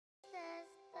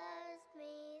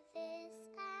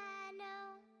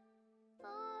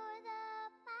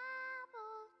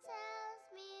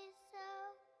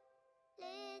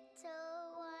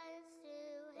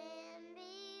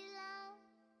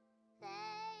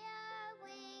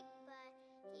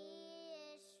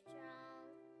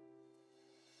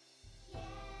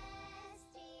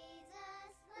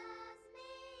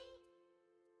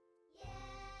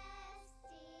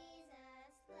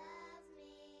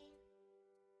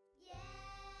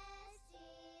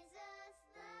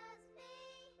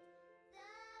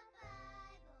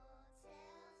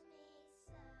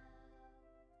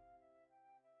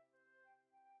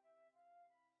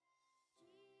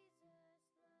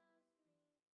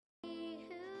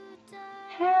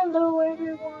Hello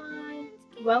everyone!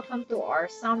 Welcome to our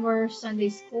summer Sunday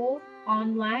school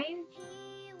online,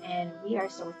 and we are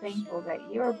so thankful that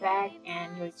you're back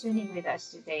and you're tuning with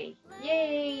us today.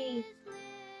 Yay!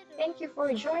 Thank you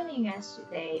for joining us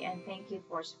today, and thank you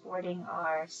for supporting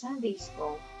our Sunday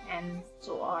school, and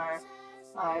to our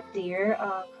dear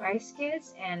Christ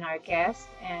kids and our guests,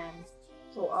 and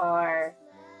to our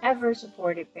ever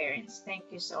supportive parents. Thank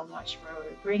you so much for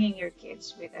bringing your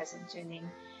kids with us and tuning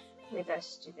with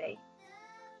us today.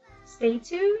 Stay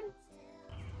tuned.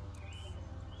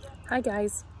 Hi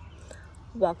guys,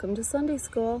 welcome to Sunday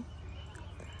School.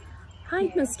 Hi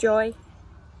Miss Yes. Joy.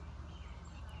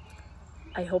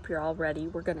 I hope you're all ready.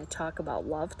 We're going to talk about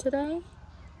love today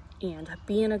and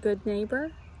being a good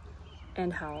neighbor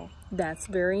and how that's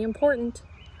very important.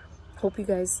 Hope you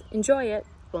guys enjoy it.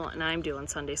 Well, and I'm doing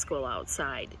Sunday school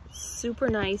outside. It's super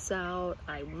nice out.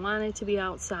 I want it to be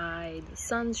outside. The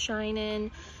sun's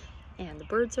shining and the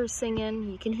birds are singing.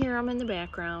 You can hear them in the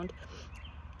background.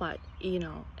 But, you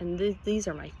know, and these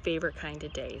are my favorite kind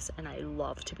of days, and I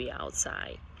love to be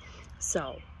outside.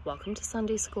 So, welcome to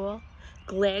Sunday School.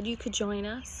 Glad you could join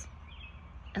us,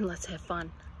 and let's have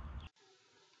fun.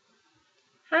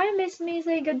 Hi, Miss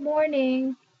Mizzy. Good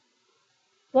morning.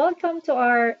 Welcome to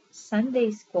our Sunday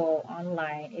School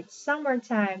online. It's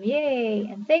summertime. Yay!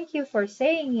 And thank you for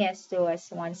saying yes to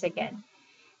us once again.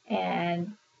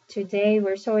 And today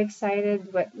we're so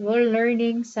excited. We're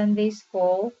learning Sunday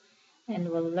School, and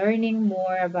we're learning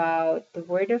more about the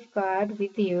Word of God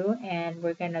with you, and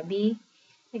we're going to be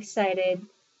excited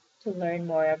to learn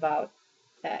more about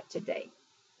that today.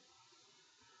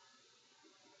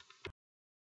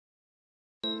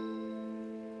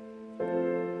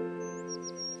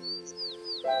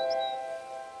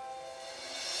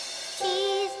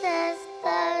 Jesus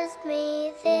loves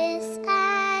me, this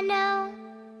I know,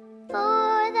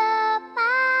 for the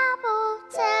Bible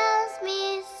tells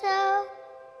me so.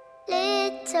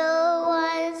 Little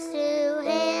ones to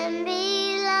Him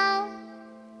belong.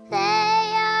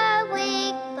 They are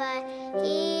weak, but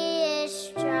He is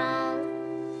strong.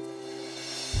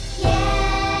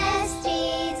 Yes,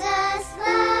 Jesus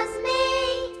loves me.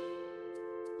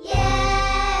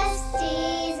 Yes,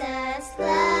 Jesus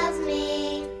loves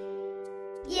me.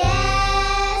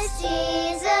 Yes,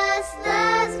 Jesus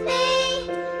loves me.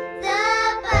 The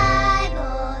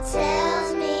Bible tells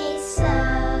me so.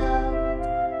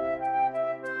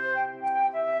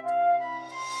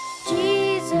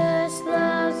 Jesus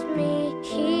loves me,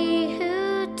 He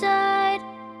who died,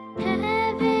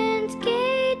 heaven's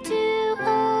gate to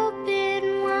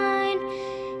open wide.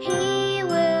 He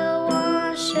will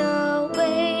wash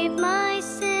away my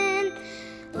sin.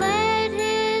 Let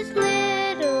His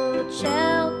little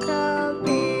child come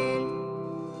in.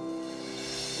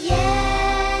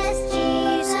 Yes,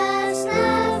 Jesus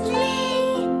loves me.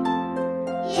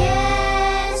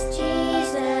 Yes,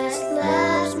 Jesus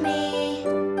loves me.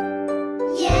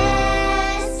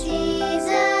 Yes,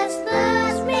 Jesus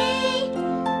loves me.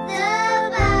 The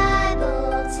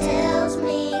Bible tells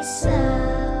me so.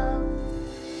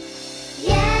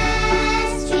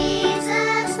 Yes,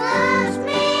 Jesus loves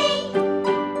me.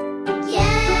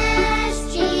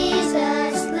 Yes,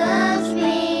 Jesus loves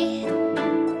me.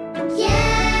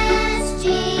 Yes,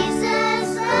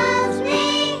 Jesus loves me.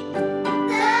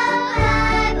 The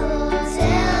Bible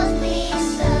tells me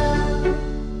so.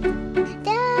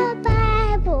 The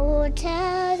Bible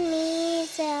tells me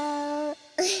so.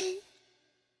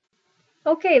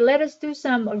 Okay, let us do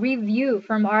some review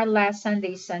from our last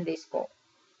Sunday's Sunday School.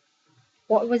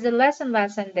 What was the lesson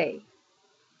last Sunday?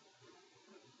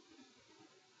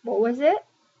 What was it?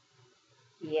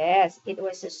 Yes, it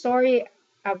was a story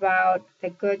about the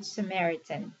Good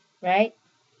Samaritan, right?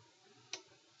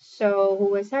 So, who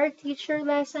was our teacher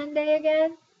last Sunday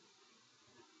again?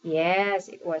 Yes,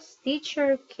 it was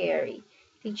Teacher Carrie.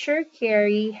 Teacher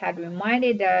Carrie had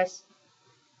reminded us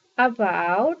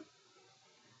about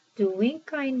doing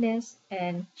kindness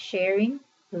and sharing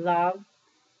love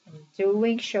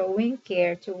and showing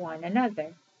care to one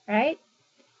another, right?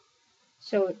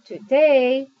 So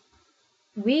today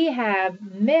we have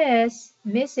Miss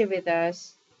Missy with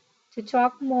us to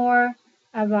talk more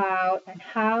about and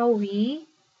how we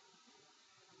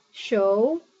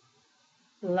show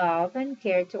love and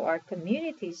care to our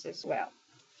communities as well.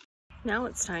 Now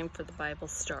it's time for the Bible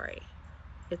story.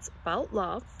 It's about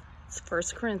love. It's 1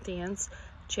 Corinthians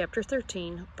chapter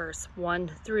 13, verse 1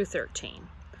 through 13.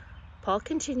 Paul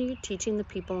continued teaching the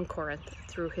people in Corinth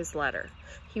through his letter.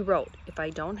 He wrote, "If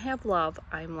I don't have love,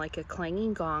 I am like a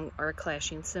clanging gong or a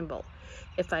clashing cymbal.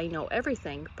 If I know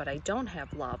everything, but I don't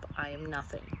have love, I am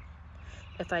nothing."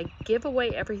 If I give away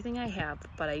everything I have,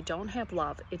 but I don't have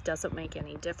love, it doesn't make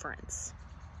any difference.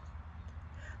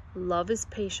 Love is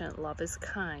patient. Love is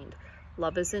kind.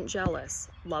 Love isn't jealous.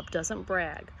 Love doesn't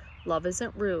brag. Love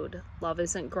isn't rude. Love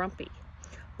isn't grumpy.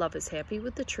 Love is happy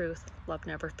with the truth. Love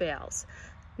never fails.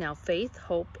 Now faith,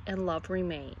 hope, and love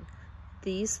remain.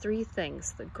 These three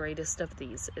things, the greatest of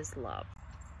these is love.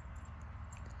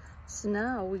 So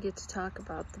now we get to talk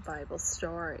about the Bible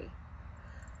story.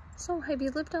 So have you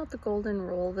lived out the golden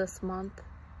rule this month?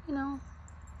 You know,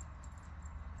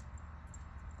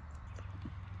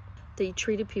 that you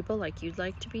treated people like you'd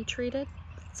like to be treated?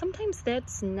 Sometimes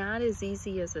that's not as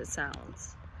easy as it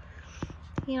sounds.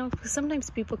 You know, sometimes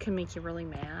people can make you really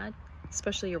mad,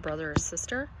 especially your brother or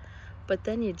sister, but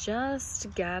then you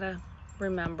just gotta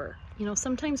remember, you know,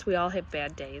 sometimes we all have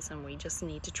bad days and we just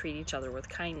need to treat each other with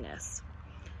kindness.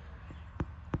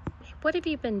 What have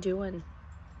you been doing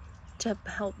to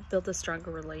help build a stronger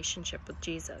relationship with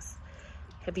Jesus?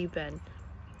 Have you been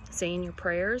saying your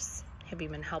prayers? Have you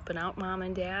been helping out mom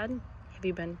and dad? Have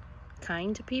you been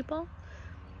kind to people?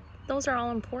 Those are all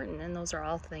important, and those are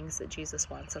all things that Jesus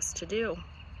wants us to do.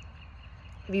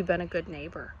 Have you been a good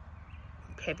neighbor?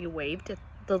 Have you waved at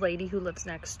the lady who lives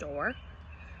next door?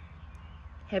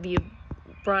 Have you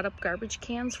brought up garbage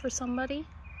cans for somebody?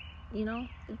 You know,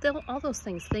 all those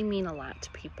things, they mean a lot to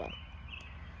people.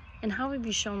 And how have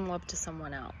you shown love to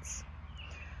someone else?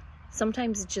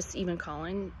 Sometimes it's just even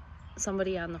calling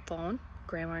somebody on the phone,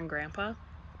 grandma and grandpa,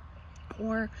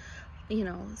 or, you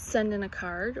know, sending a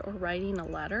card or writing a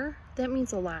letter. That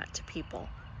means a lot to people.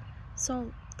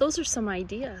 So those are some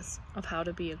ideas of how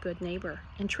to be a good neighbor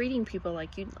and treating people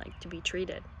like you'd like to be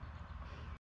treated.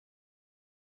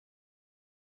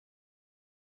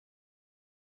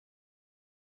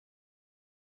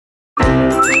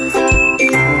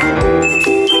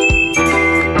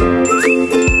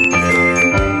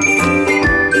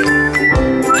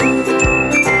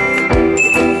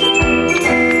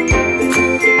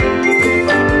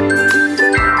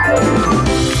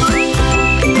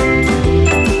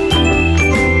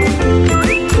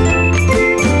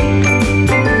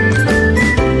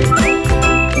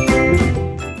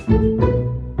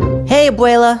 Hey,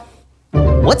 Abuela.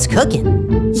 What's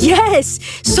cooking? Yes,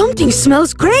 something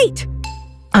smells great.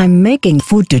 I'm making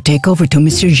food to take over to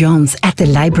Mr. Jones at the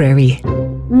library.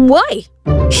 Why?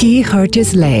 He hurt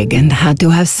his leg and had to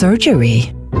have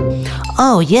surgery.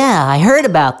 Oh, yeah, I heard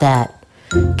about that.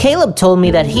 Caleb told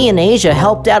me that he and Asia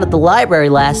helped out at the library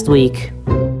last week.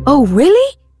 Oh,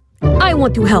 really? I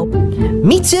want to help.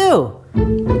 Me too.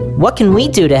 What can we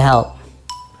do to help?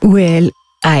 Well,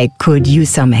 I could use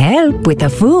some help with the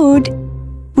food.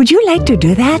 Would you like to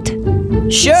do that?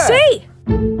 Sure. Say!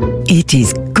 It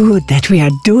is good that we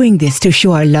are doing this to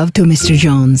show our love to Mr.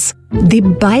 Jones. The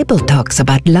Bible talks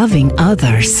about loving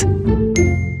others.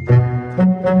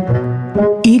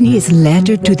 In his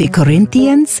letter to the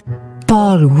Corinthians,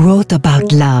 Paul wrote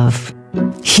about love.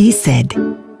 He said,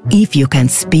 if you can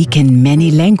speak in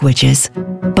many languages,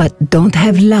 but don't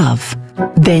have love,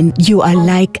 then you are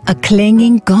like a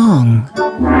clanging gong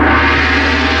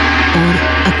or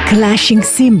a clashing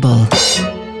cymbal.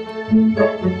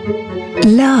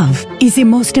 Love is the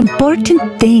most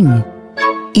important thing.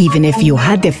 Even if you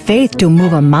had the faith to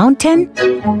move a mountain,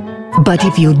 but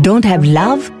if you don't have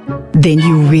love, then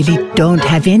you really don't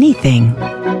have anything.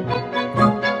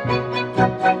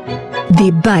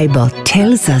 The Bible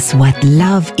tells us what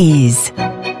love is.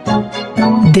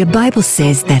 The Bible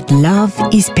says that love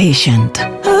is patient.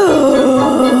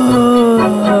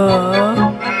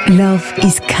 Love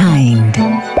is kind.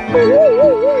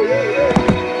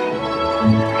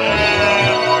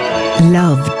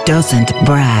 Love doesn't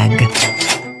brag.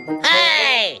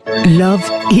 Hey! Love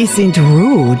isn't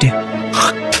rude.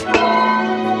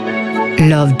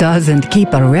 Love doesn't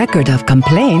keep a record of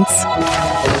complaints.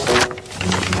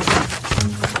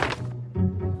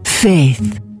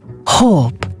 Faith,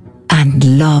 hope,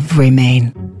 and love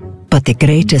remain. But the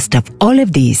greatest of all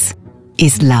of these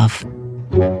is love.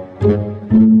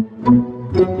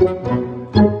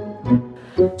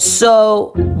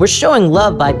 So, we're showing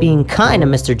love by being kind to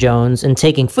Mr. Jones and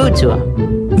taking food to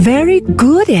him. Very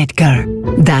good, Edgar.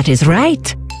 That is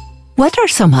right. What are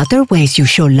some other ways you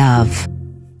show love?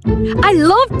 I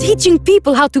love teaching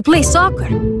people how to play soccer.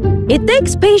 It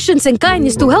takes patience and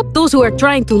kindness to help those who are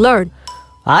trying to learn.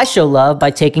 I show love by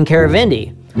taking care of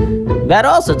Indy. That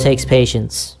also takes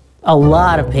patience. A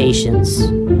lot of patience.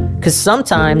 Because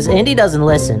sometimes Indy doesn't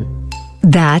listen.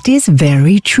 That is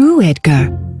very true,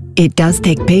 Edgar. It does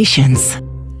take patience.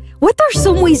 What are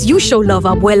some ways you show love,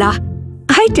 Abuela?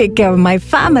 I take care of my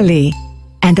family,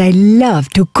 and I love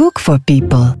to cook for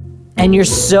people. And you're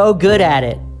so good at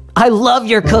it. I love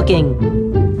your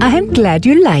cooking. I'm glad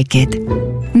you like it.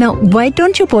 Now, why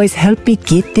don't you boys help me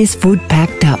get this food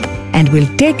packed up and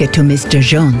we'll take it to Mr.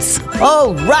 Jones.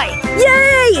 Oh, right.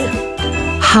 Yay!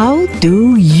 How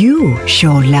do you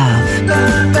show love? When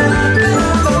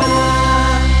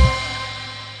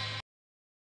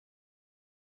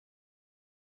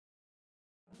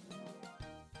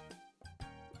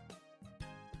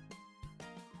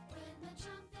the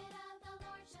trumpet of the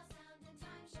Lord shall sound, and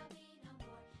time shall be no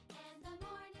more, and the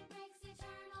morning breaks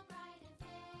eternal, bright and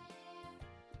fair.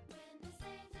 When the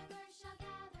saints of earth shall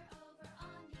gather over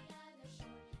on the other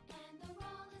shore, and the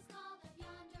roll is called up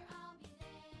yonder, I'll be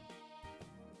there.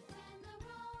 When the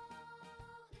roll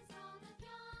is called up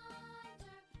yonder,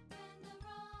 when the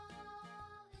roll is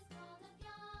called up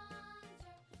yonder,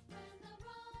 when the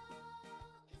roll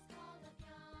is called up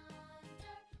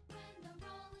yonder, when the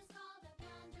roll is called up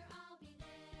yonder, I'll be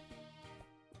there.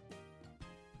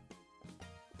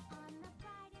 On the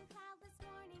bright and cloudless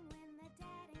morning, when the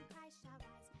dead in Christ shall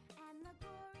rise, and the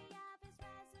glory of his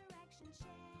resurrection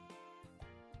share,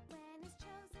 when his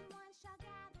chosen ones shall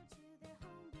gather to their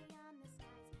home beyond the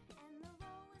skies, and the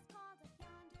roll is called up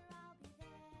yonder, I'll be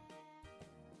there.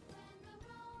 When the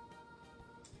roll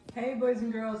Hey boys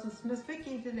and girls, it's Miss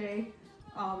Vicki today.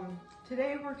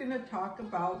 Today we're going to talk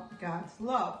about God's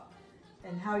love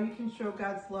and how you can show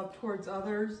God's love towards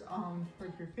others,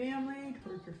 towards your family,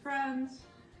 towards your friends.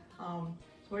 So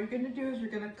what you're going to do is you're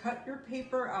going to cut your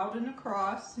paper out and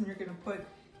across, and you're going to put,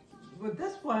 with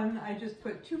this one, I just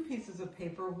put two pieces of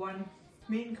paper, one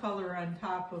main color on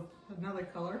top of another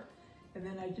color, and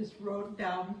then I just wrote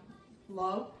down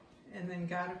love and then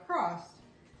God across.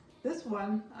 This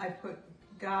one, I put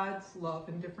God's love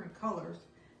in different colors.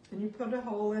 Then you put a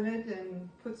hole in it and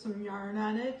put some yarn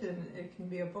on it, and it can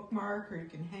be a bookmark or you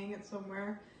can hang it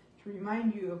somewhere to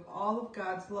remind you of all of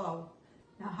God's love.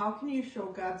 Now, how can you show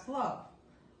God's love?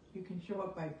 You can show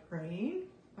it by praying,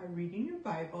 by reading your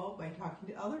Bible, by talking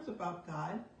to others about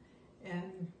God,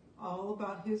 and all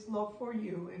about His love for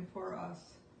you and for us.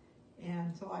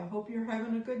 And so I hope you're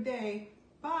having a good day.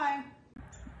 Bye.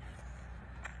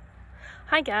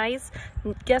 Hi guys,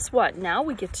 guess what? Now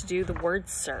we get to do the word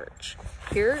search.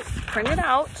 Here, print it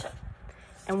out,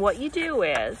 and what you do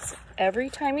is, every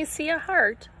time you see a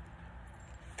heart,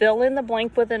 fill in the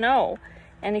blank with an O,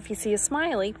 and if you see a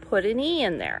smiley, put an E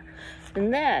in there,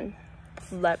 and then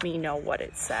let me know what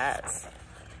it says.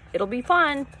 It'll be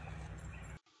fun.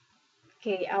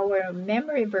 Okay, our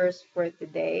memory verse for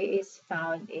today is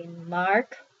found in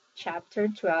Mark chapter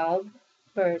 12,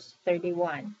 verse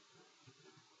 31.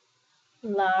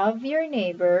 Love your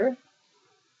neighbor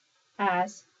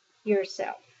as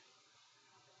yourself.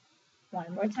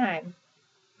 One more time.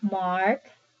 Mark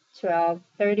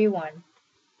 12:31.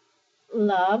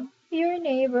 Love your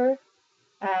neighbor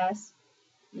as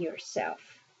yourself.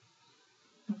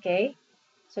 Okay?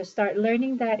 So start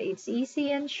learning that. It's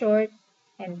easy and short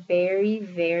and very,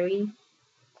 very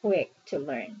quick to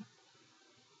learn.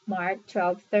 Mark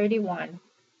 12:31.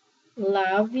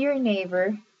 Love your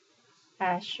neighbor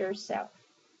as yourself.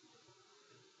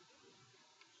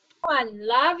 One,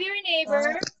 love your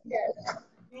neighbor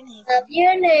love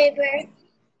your neighbor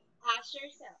as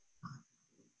yourself.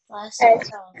 as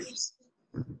yourself.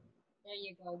 There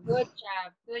you go. Good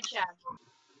job. Good job.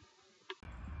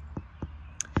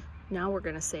 Now we're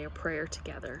going to say a prayer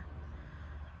together.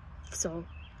 So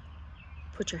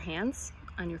put your hands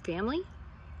on your family,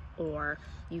 or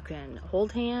you can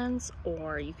hold hands,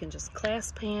 or you can just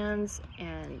clasp hands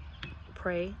and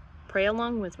pray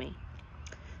along with me.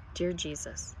 Dear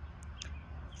Jesus,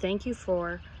 thank you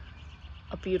for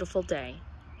a beautiful day.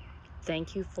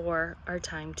 Thank you for our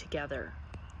time together.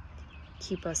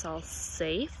 Keep us all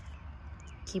safe.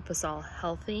 Keep us all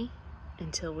healthy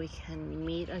until we can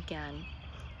meet again.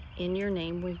 In your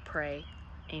name we pray.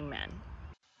 Amen.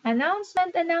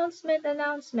 Announcement, announcement,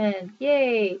 announcement.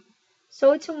 Yay!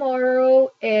 So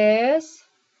tomorrow is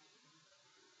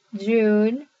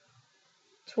June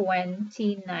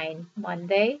 29,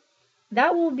 Monday.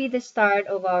 That will be the start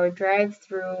of our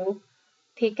drive-through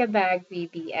Pick-a-Bag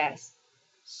VBS.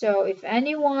 So if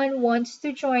anyone wants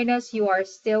to join us, you are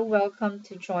still welcome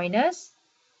to join us.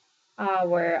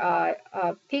 Our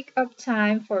pick-up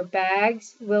time for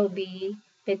bags will be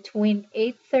between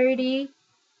 8:30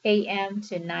 a.m.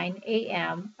 to 9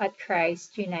 a.m. at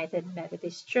Christ United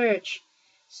Methodist Church.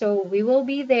 So we will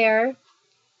be there,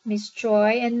 Miss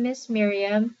Joy and Miss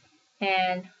Miriam,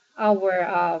 and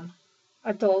our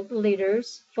adult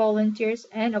leaders, volunteers,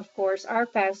 and of course our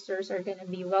pastors are going to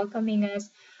be welcoming us.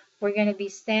 We're going to be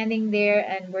standing there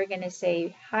and we're going to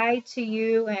say hi to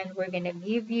you, and we're going to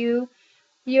give you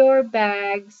your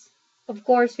bags of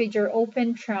course, with your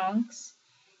open trunks.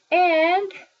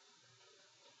 And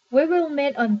we will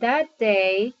meet on that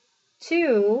day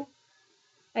too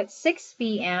at 6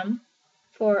 p.m.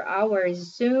 for our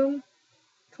Zoom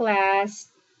class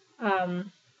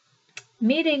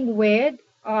meeting with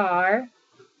our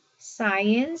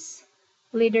science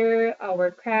leader,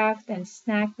 our craft and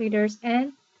snack leaders,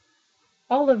 and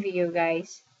all of you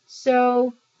guys.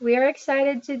 So we are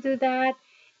excited to do that,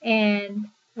 and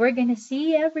we're gonna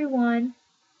see everyone.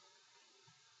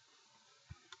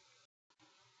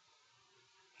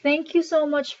 Thank you so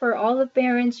much for all the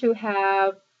parents who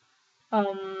have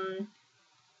um,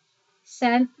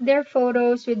 sent their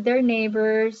photos with their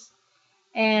neighbors,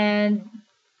 and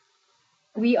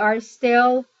we are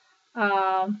still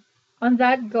on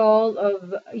that goal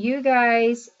of you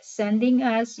guys sending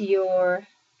us your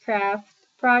craft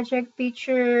project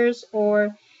pictures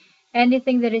or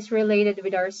anything that is related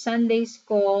with our Sunday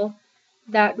school.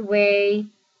 That way,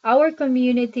 our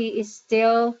community is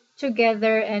still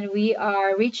together and we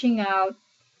are reaching out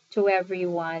to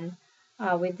everyone.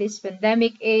 With this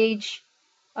pandemic age,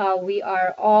 we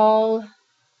are all,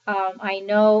 I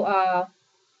know,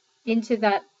 into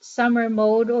that summer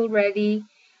mode already,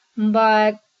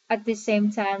 but at the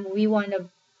same time, we want to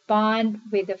bond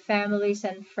with the families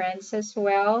and friends as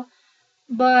well.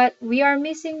 But we are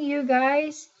missing you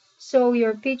guys. So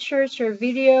your pictures, your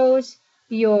videos,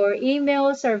 your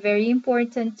emails are very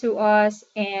important to us,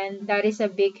 and that is a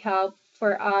big help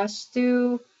for us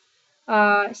to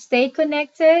stay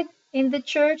connected in the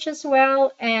church as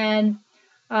well, and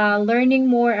learning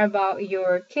more about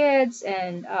your kids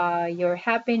and your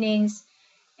happenings.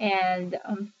 And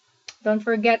don't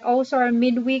forget also our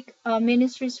midweek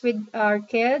ministries with our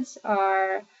kids,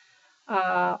 our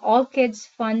all kids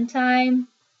fun time.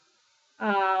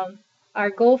 Um, our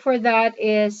goal for that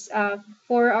is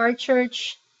for our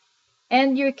church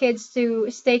and your kids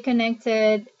to stay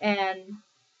connected and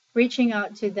reaching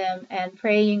out to them and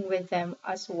praying with them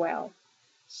as well.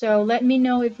 So let me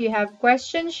know if you have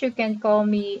questions. You can call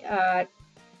me at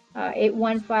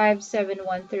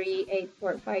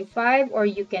 815-713-8455, or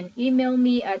you can email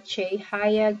me at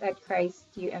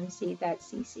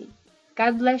chehayag@christumc.cc.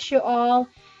 God bless you all,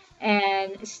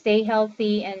 and stay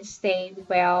healthy and stay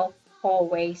well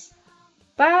always.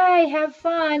 Bye. Have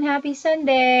fun. Happy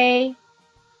Sunday.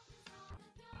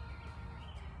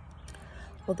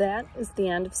 Well, that is the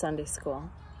end of Sunday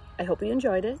school. I hope you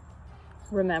enjoyed it.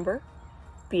 Remember,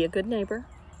 be a good neighbor,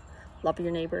 love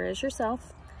your neighbor as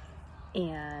yourself,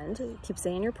 and keep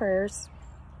saying your prayers.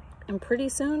 And pretty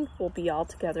soon, we'll be all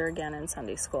together again in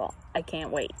Sunday school. I can't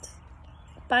wait.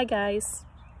 Bye, guys.